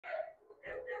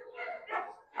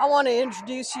I want to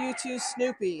introduce you to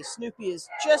Snoopy. Snoopy is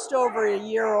just over a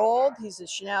year old. He's a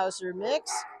Schnauzer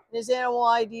mix. His animal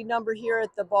ID number here at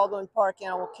the Baldwin Park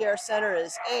Animal Care Center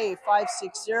is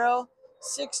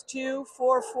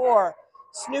A5606244.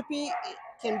 Snoopy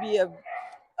can be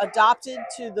adopted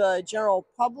to the general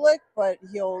public, but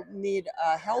he'll need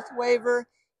a health waiver.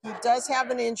 He does have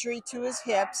an injury to his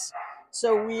hips,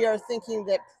 so we are thinking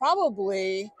that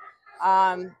probably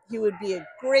he would be a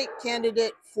great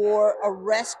candidate for a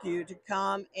rescue to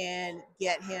come and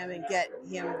get him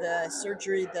the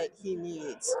surgery that he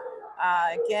needs.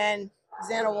 Again,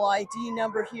 his animal ID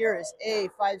number here is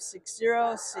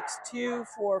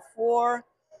A5606244,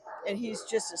 and he's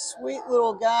just a sweet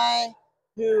little guy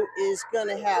who is going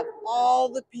to have all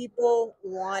the people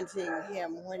wanting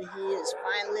him when he is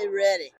finally ready.